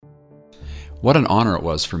What an honor it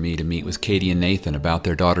was for me to meet with Katie and Nathan about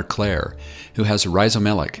their daughter Claire, who has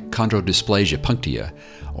rhizomelic chondrodysplasia punctia,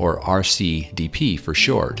 or RCDP for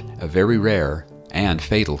short, a very rare and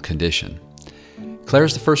fatal condition. Claire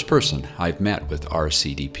is the first person I've met with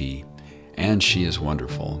RCDP, and she is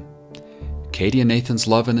wonderful. Katie and Nathan's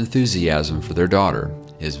love and enthusiasm for their daughter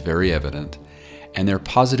is very evident, and their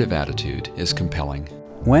positive attitude is compelling.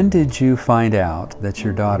 When did you find out that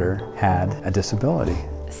your daughter had a disability?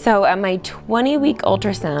 So at my 20-week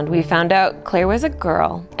ultrasound, we found out Claire was a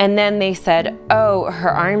girl, and then they said, oh, her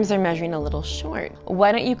arms are measuring a little short.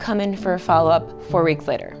 Why don't you come in for a follow-up 4 weeks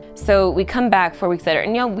later? So we come back 4 weeks later,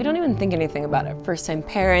 and we don't even think anything about it. First-time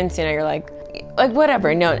parents, you're like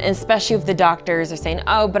whatever, no, and especially if the doctors are saying,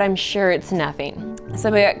 oh, but I'm sure it's nothing. So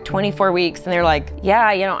we got 24 weeks, and they're like, yeah,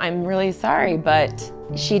 I'm really sorry, but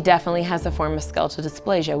she definitely has a form of skeletal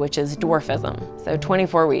dysplasia, which is dwarfism. So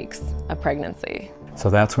 24 weeks of pregnancy. So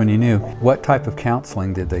that's when you knew. What type of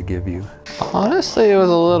counseling did they give you? Honestly, it was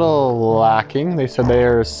a little lacking. They said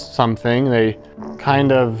there's something. The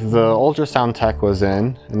ultrasound tech was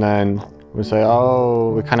in, and then we say,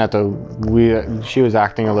 oh, we kind of have to, she was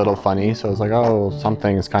acting a little funny, so it was like, oh,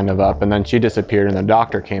 something's kind of up. And then she disappeared, and the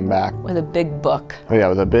doctor came back. With a big book. Oh, yeah,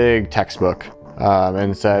 with a big textbook.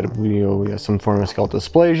 And said, we have some form of skeletal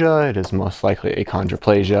dysplasia. It is most likely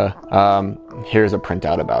achondroplasia. Here's a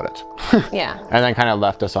printout about it. Yeah. And then kind of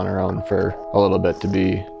left us on our own for a little bit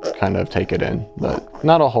to take it in, but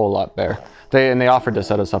not a whole lot there. They offered to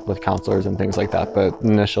set us up with counselors and things like that, but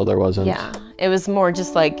initial there wasn't. Yeah, it was more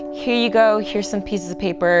just like, here you go, here's some pieces of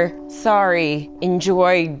paper. Sorry,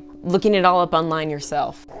 enjoy looking it all up online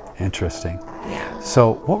yourself. Interesting. Yeah.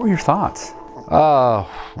 So what were your thoughts? Oh,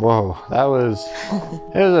 whoa, it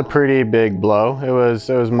was a pretty big blow. It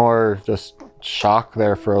was more just shock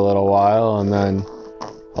there for a little while, and then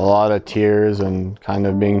a lot of tears and kind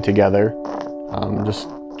of being together.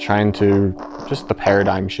 Just the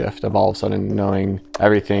paradigm shift of all of a sudden knowing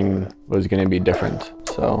everything was going to be different.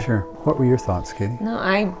 So sure. What were your thoughts, Katie? No,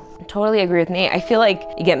 I totally agree with Nate. I feel like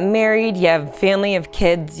you get married, you have family, you have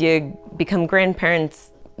kids, you become grandparents,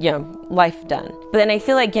 life done. But then I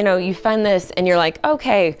feel like, you find this and you're like,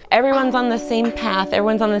 okay, everyone's on the same path,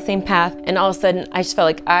 and all of a sudden I just felt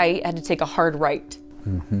like I had to take a hard right.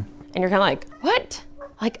 Mm-hmm. And you're kind of like, what?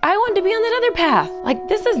 Like, I wanted to be on that other path. Like,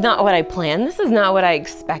 this is not what I planned. This is not what I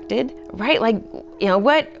expected, right? Like,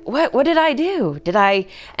 what did I do?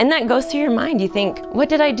 And that goes through your mind. You think, what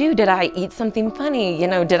did I do? Did I eat something funny?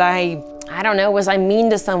 I don't know, was I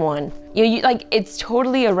mean to someone? It's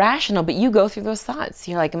totally irrational, but you go through those thoughts.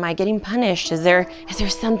 You're like, am I getting punished? Is there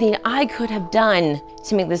something I could have done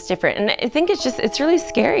to make this different? And I think it's really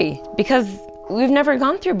scary because we've never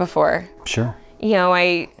gone through before. Sure.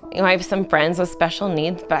 I have some friends with special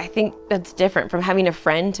needs, but I think that's different from having a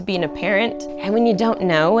friend to being a parent. And when you don't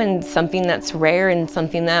know, and something that's rare and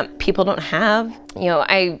something that people don't have,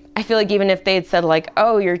 I feel like even if they had said like,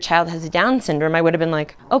 oh, your child has Down syndrome, I would have been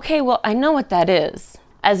like, okay, well, I know what that is.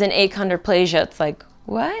 As in achondroplasia, it's like,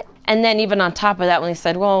 what? And then even on top of that, when they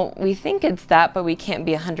said, well, we think it's that, but we can't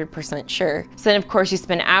be 100% sure. So then of course you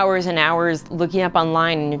spend hours and hours looking up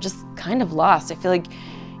online and you're just kind of lost. I feel like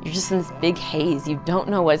you're just in this big haze. You don't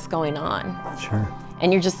know what's going on. Sure.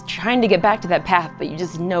 And you're just trying to get back to that path, but you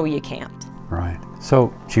just know you can't. Right.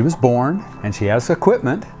 So she was born, and she has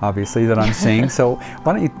equipment, obviously, that I'm seeing. So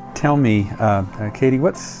why don't you tell me, Katie,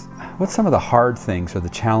 what's some of the hard things or the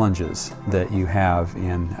challenges that you have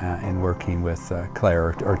in working with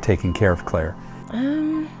Claire or taking care of Claire?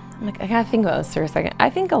 I gotta think about this for a second. I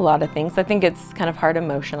think a lot of things. I think it's kind of hard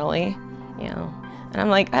emotionally, And I'm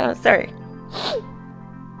like, sorry,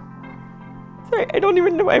 I don't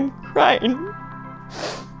even know why I'm crying.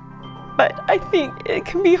 But I think it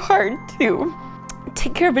can be hard to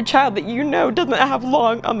take care of a child that doesn't have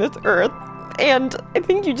long on this earth. And I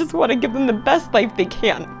think you just want to give them the best life they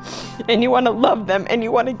can. And you want to love them, and you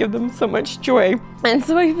want to give them so much joy. And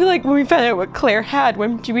so I feel like when we found out what Claire had,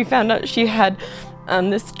 when we found out she had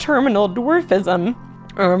this terminal dwarfism,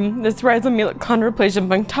 this rhizomelic chondrodysplasia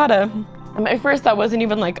punctata, my first thought wasn't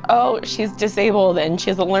even like, oh, she's disabled and she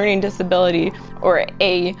has a learning disability or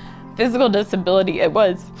a physical disability. It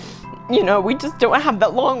was, we just don't have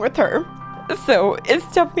that long with her. So it's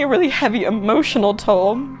definitely a really heavy emotional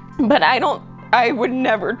toll, but I would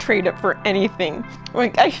never trade it for anything.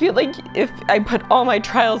 Like, I feel like if I put all my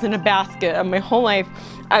trials in a basket of my whole life,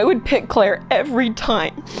 I would pick Claire every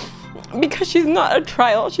time because she's not a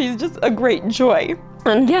trial, she's just a great joy.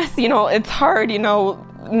 And yes, it's hard,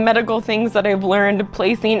 medical things that I've learned,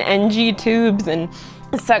 placing NG tubes and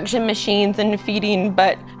suction machines and feeding,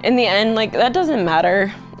 but in the end, that doesn't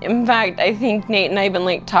matter. In fact, I think Nate and I even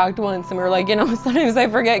like talked once and we were like, sometimes I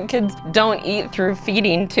forget kids don't eat through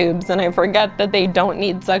feeding tubes, and I forget that they don't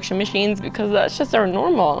need suction machines because that's just our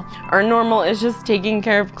normal. Our normal is just taking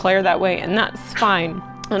care of Claire that way, and that's fine.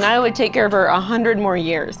 And I would take care of her 100 more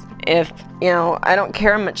years if, I don't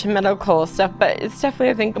care much medical stuff, but it's definitely,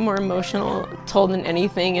 I think, a more emotional toll than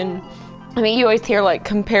anything. And I mean, you always hear like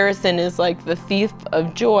comparison is like the thief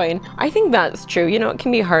of joy. And I think that's true. It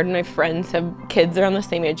can be hard. And my friends have kids around the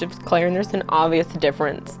same age as Claire, and there's an obvious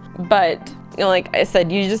difference. But, like I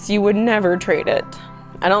said, you would never trade it.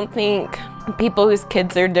 I don't think people whose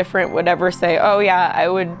kids are different would ever say, oh yeah, I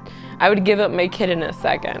would give up my kid in a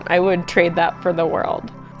second. I would trade that for the world.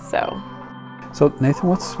 So Nathan,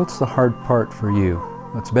 what's the hard part for you?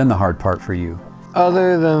 What's been the hard part for you?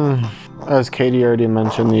 Other than, as Katie already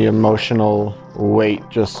mentioned, the emotional weight,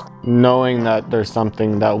 just knowing that there's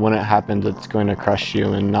something that when it happens, it's going to crush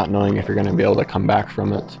you, and not knowing if you're going to be able to come back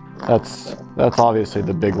from it. That's obviously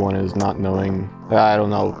the big one, is not knowing. I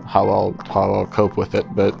don't know how I'll cope with it,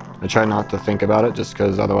 but I try not to think about it just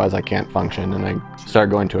because otherwise I can't function, and I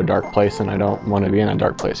start going to a dark place, and I don't want to be in a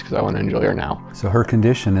dark place because I want to enjoy her now. So her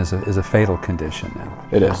condition is a fatal condition now.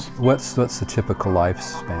 It is. What's the typical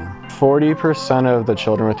lifespan? 40% of the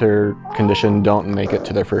children with her condition don't make it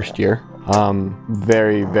to their first year.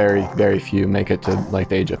 Very, very, very few make it to like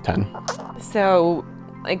the age of 10. So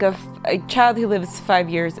like a child who lives 5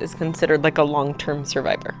 years is considered like a long-term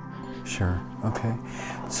survivor. Sure, okay.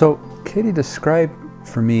 So Katie, describe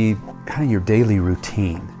for me kind of your daily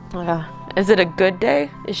routine. Is it a good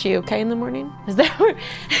day? Is she okay in the morning? Is that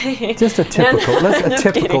just a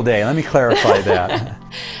typical day? Let me clarify that.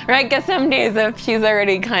 Right, because some days if she's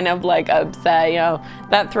already kind of like upset,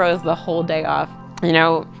 that throws the whole day off.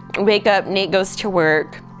 Wake up, Nate goes to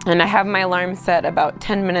work, and I have my alarm set about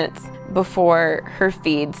 10 minutes before her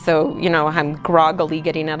feed. So, I'm groggily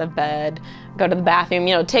getting out of bed, go to the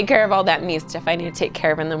bathroom, take care of all that me stuff I need to take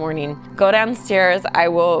care of in the morning. Go downstairs, I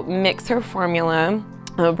will mix her formula,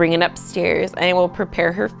 I'll bring it upstairs, and I will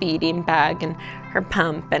prepare her feeding bag and her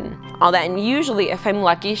pump and all that. And usually, if I'm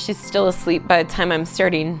lucky, she's still asleep by the time I'm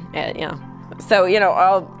starting it, So,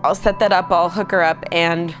 I'll set that up, I'll hook her up,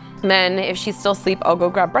 and then if she's still asleep, I'll go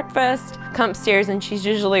grab breakfast, come upstairs, and she's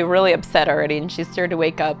usually really upset already, and she's started to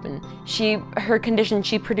wake up. And her condition,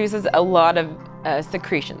 she produces a lot of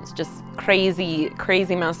secretions, just crazy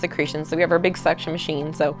amount of secretions. So we have our big suction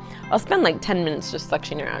machine. So I'll spend like 10 minutes just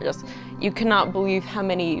suctioning her out. You cannot believe how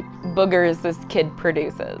many boogers this kid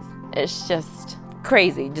produces. It's just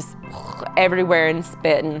crazy, just everywhere and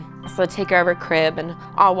spit. And so I take her out of her crib and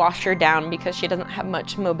I'll wash her down because she doesn't have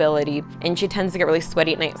much mobility and she tends to get really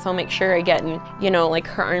sweaty at night. So I'll make sure I get in, like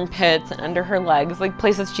her armpits and under her legs, like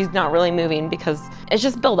places she's not really moving because it's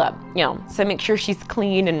just buildup, So I make sure she's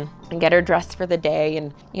clean and get her dressed for the day.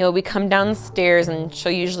 And, we come downstairs and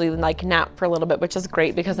she'll usually like nap for a little bit, which is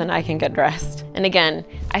great because then I can get dressed. And again,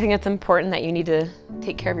 I think it's important that you need to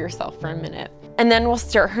take care of yourself for a minute. And then we'll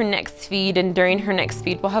start her next feed, and during her next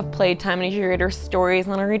feed, we'll have playtime, and she'll read her stories,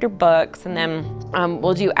 and I'll read her books, and then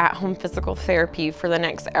we'll do at-home physical therapy for the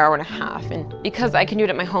next hour and a half. And because I can do it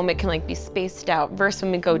at my home, it can be spaced out. Versus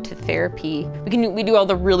when we go to therapy, we do all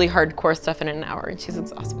the really hardcore stuff in an hour, and she's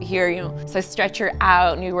exhausted here, So I stretch her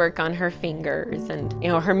out, and we work on her fingers and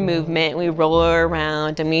her movement. And we roll her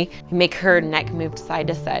around, and we make her neck move side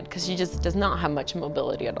to side because she just does not have much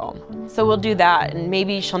mobility at all. So we'll do that, and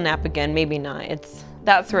maybe she'll nap again, maybe not.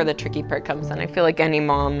 That's where the tricky part comes in. I feel like any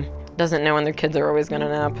mom doesn't know when their kids are always gonna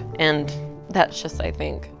nap. And that's just, I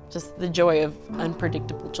think, just the joy of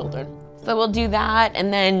unpredictable children. So we'll do that,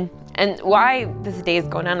 and why this day is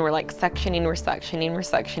going on, we're suctioning,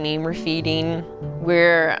 we're feeding,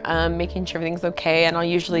 we're making sure everything's okay, and I'll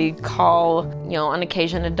usually call, on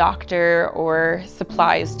occasion a doctor or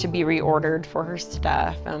supplies to be reordered for her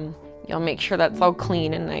stuff. Make sure that's all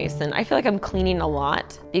clean and nice. And I feel like I'm cleaning a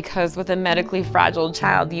lot because with a medically fragile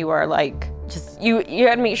child, you are you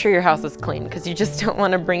gotta make sure your house is clean because you just don't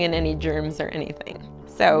want to bring in any germs or anything.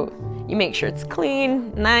 So you make sure it's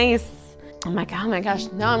clean, nice. I'm like, oh my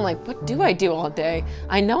gosh, now I'm like, what do I do all day?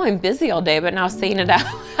 I know I'm busy all day, but now saying it out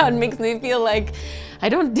loud makes me feel like I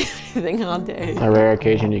don't do anything all day. A rare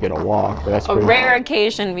occasion you get a walk, but that's a rare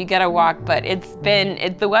occasion we get a walk, but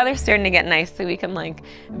the weather's starting to get nice, so we can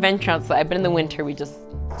venture outside. But in the winter, we just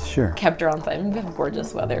kept her outside. And we have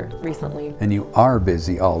gorgeous weather recently. And you are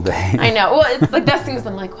busy all day. I know. Well, it's that's things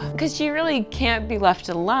I'm like, because she really can't be left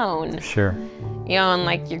alone. Sure.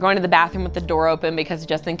 And you're going to the bathroom with the door open because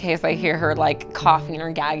just in case I hear her coughing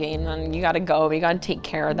or gagging, and you gotta go, we gotta take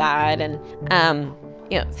care of that. And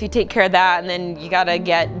so you take care of that, and then you gotta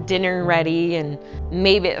get dinner ready, and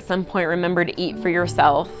maybe at some point remember to eat for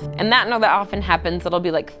yourself. And that often happens. It'll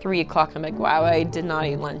be like 3 o'clock. I'm like, wow, I did not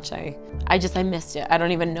eat lunch. I missed it. I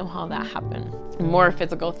don't even know how that happened. More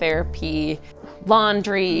physical therapy,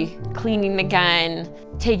 laundry, cleaning again,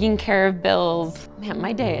 taking care of bills. Man,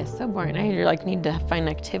 my day is so boring. I need to find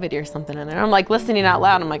activity or something in there. I'm like listening out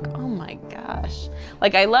loud. I'm like, oh my gosh.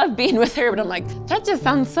 Like, I love being with her, but I'm like, that just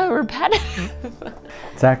sounds so repetitive.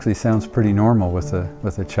 It actually sounds pretty normal with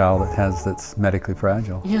a child that's medically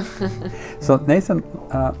fragile. Yeah. So Nathan,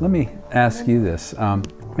 let me ask you this.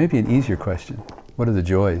 Maybe an easier question. What are the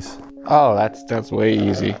joys? Oh, that's way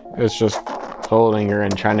easy. It's just holding her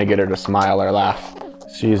and trying to get her to smile or laugh.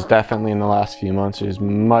 She's definitely, in the last few months, she's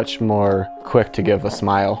much more quick to give a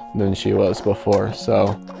smile than she was before.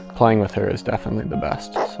 So playing with her is definitely the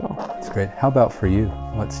best. So that's great. How about for you?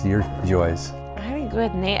 What's your joys? I think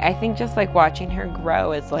with Nate, I think just like watching her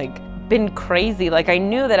grow is like been crazy. Like, I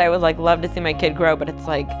knew that I would like love to see my kid grow, but it's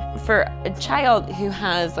like for a child who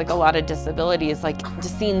has like a lot of disabilities, like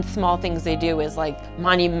just seeing small things they do is like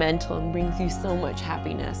monumental and brings you so much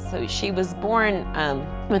happiness. So she was born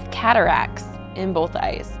with cataracts in both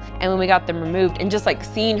eyes, and when we got them removed, and just like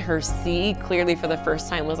seeing her see clearly for the first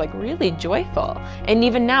time was like really joyful. And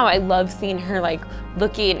even now I love seeing her like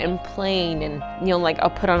looking and playing, and like I'll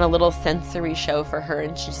put on a little sensory show for her,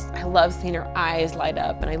 and I love seeing her eyes light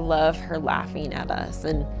up, and I love her laughing at us,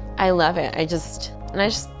 and I love it. I just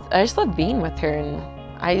love being with her, and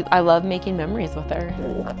I love making memories with her.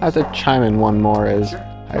 I have to chime in one more is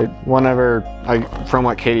from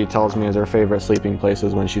what Katie tells me, is her favorite sleeping place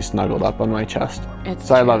is when she's snuggled up on my chest.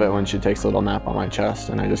 So I love it when she takes a little nap on my chest,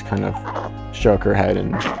 and I just kind of stroke her head,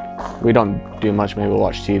 and we don't do much. Maybe we'll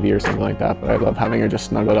watch TV or something like that, but I love having her just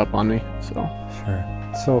snuggled up on me. So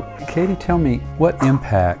sure. So Katie, tell me, what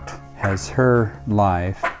impact has her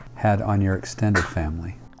life had on your extended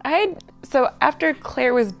family? So after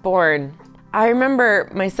Claire was born, I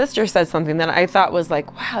remember my sister said something that I thought was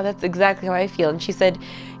like, wow, that's exactly how I feel. And she said,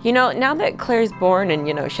 now that Claire's born and,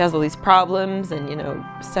 she has all these problems and,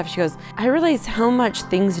 stuff, she goes, I realize how much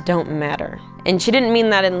things don't matter. And she didn't mean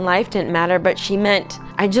that in life didn't matter, but she meant,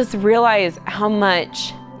 I just realized how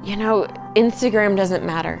much, Instagram doesn't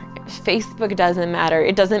matter. Facebook doesn't matter.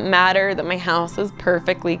 It doesn't matter that my house is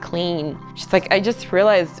perfectly clean. She's like, I just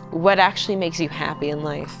realized what actually makes you happy in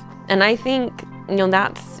life. And I think,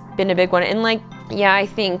 that's been a big one. And I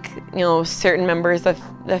think, certain members of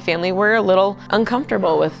the family were a little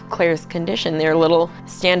uncomfortable with Claire's condition. They're a little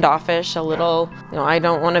standoffish, a little, I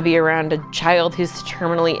don't want to be around a child who's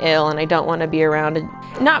terminally ill, and I don't want to be around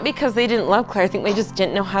not because they didn't love Claire, I think they just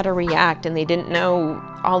didn't know how to react, and they didn't know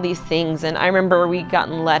all these things. And I remember we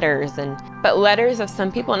gotten letters of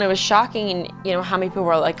some people, and it was shocking, how many people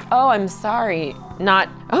were like, oh, I'm sorry, not,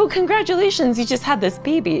 oh, congratulations, you just had this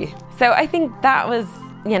baby. So I think that was,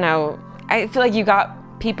 I feel like you got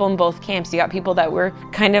people in both camps. You got people that were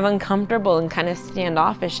kind of uncomfortable and kind of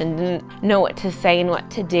standoffish and didn't know what to say and what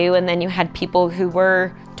to do. And then you had people who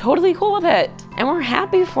were totally cool with it and were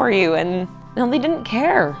happy for you, and they didn't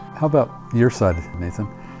care. How about your side, Nathan?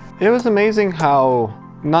 It was amazing how,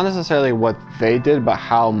 not necessarily what they did, but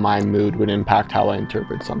how my mood would impact how I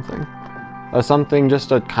interpret something.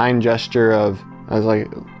 Just a kind gesture of, I was like,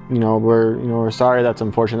 we're sorry, that's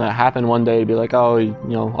unfortunate that happened. One day it'd be like, oh,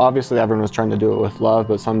 obviously everyone was trying to do it with love,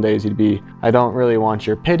 but some days you'd be, I don't really want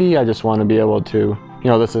your pity, I just want to be able to,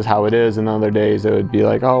 this is how it is. And other days it would be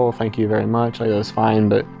like, oh, well, thank you very much, like, that's fine.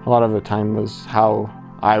 But a lot of the time was how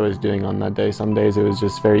I was doing on that day. Some days it was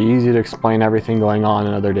just very easy to explain everything going on,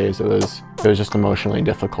 and other days it was just emotionally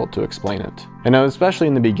difficult to explain it. And especially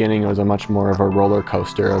in the beginning, it was a much more of a roller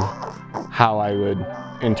coaster of how I would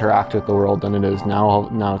interact with the world than it is now.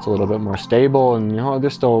 Now it's a little bit more stable, and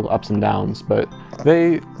there's still ups and downs, but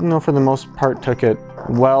they, for the most part, took it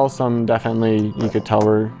well. Some definitely, you could tell,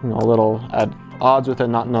 were a little at odds with it,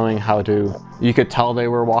 not knowing how to. You could tell they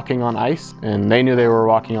were walking on ice, and they knew they were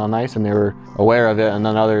walking on ice, and they were aware of it. And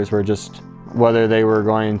then others were just, whether they were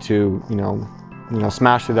going to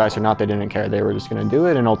smash through the ice or not, they didn't care. They were just going to do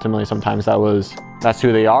it, and ultimately sometimes that's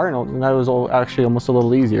who they are, and that was actually almost a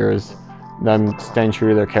little easier, is them staying true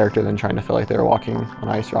to their character than trying to feel like they were walking on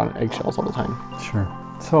ice or on eggshells all the time. Sure.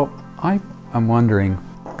 So I'm wondering,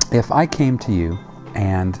 if I came to you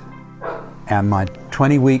and my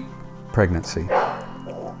 20-week pregnancy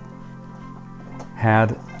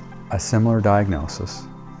had a similar diagnosis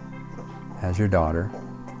as your daughter,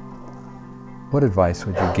 what advice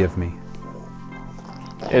would you give me?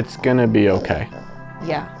 It's gonna be okay.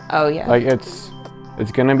 Yeah. Oh yeah. Like, it's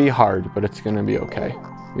gonna be hard, but it's gonna be okay.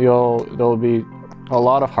 There'll be a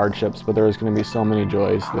lot of hardships, but there was going to be so many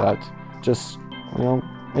joys that just,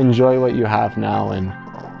 enjoy what you have now and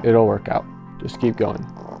it'll work out. Just keep going.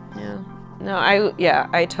 Yeah. No,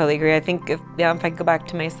 I totally agree. I think if I go back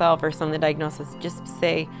to myself or some of the diagnosis, just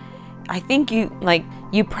say, I think you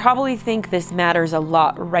probably think this matters a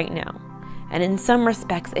lot right now. And in some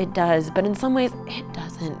respects it does, but in some ways it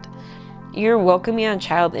doesn't. You're welcoming a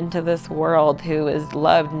child into this world who is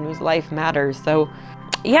loved and whose life matters. So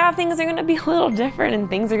yeah, things are gonna be a little different and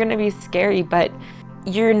things are gonna be scary, but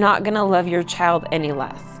you're not gonna love your child any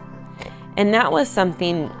less. And that was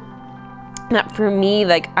something that for me,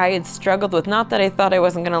 I had struggled with. Not that I thought I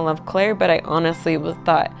wasn't gonna love Claire, but I honestly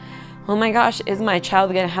thought, oh my gosh, is my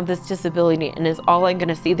child gonna have this disability, and is all I'm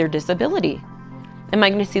gonna see their disability? Am I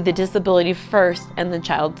gonna see the disability first and the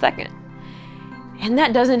child second? And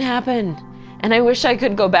that doesn't happen. And I wish I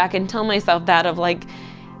could go back and tell myself that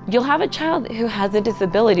you'll have a child who has a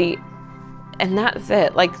disability and that's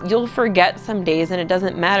it. You'll forget some days and it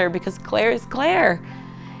doesn't matter because Claire is Claire.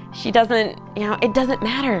 She doesn't, it doesn't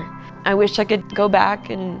matter. I wish I could go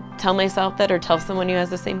back and tell myself that, or tell someone who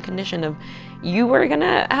has the same condition of, you were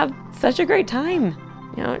gonna have such a great time.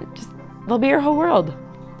 They'll be your whole world.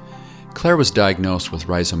 Claire was diagnosed with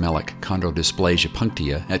rhizomelic chondrodysplasia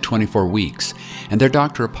punctia at 24 weeks, and their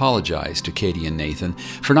doctor apologized to Katie and Nathan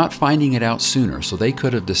for not finding it out sooner so they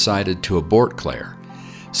could have decided to abort Claire,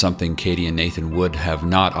 something Katie and Nathan would have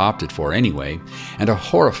not opted for anyway, and a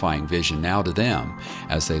horrifying vision now to them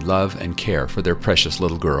as they love and care for their precious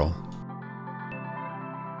little girl.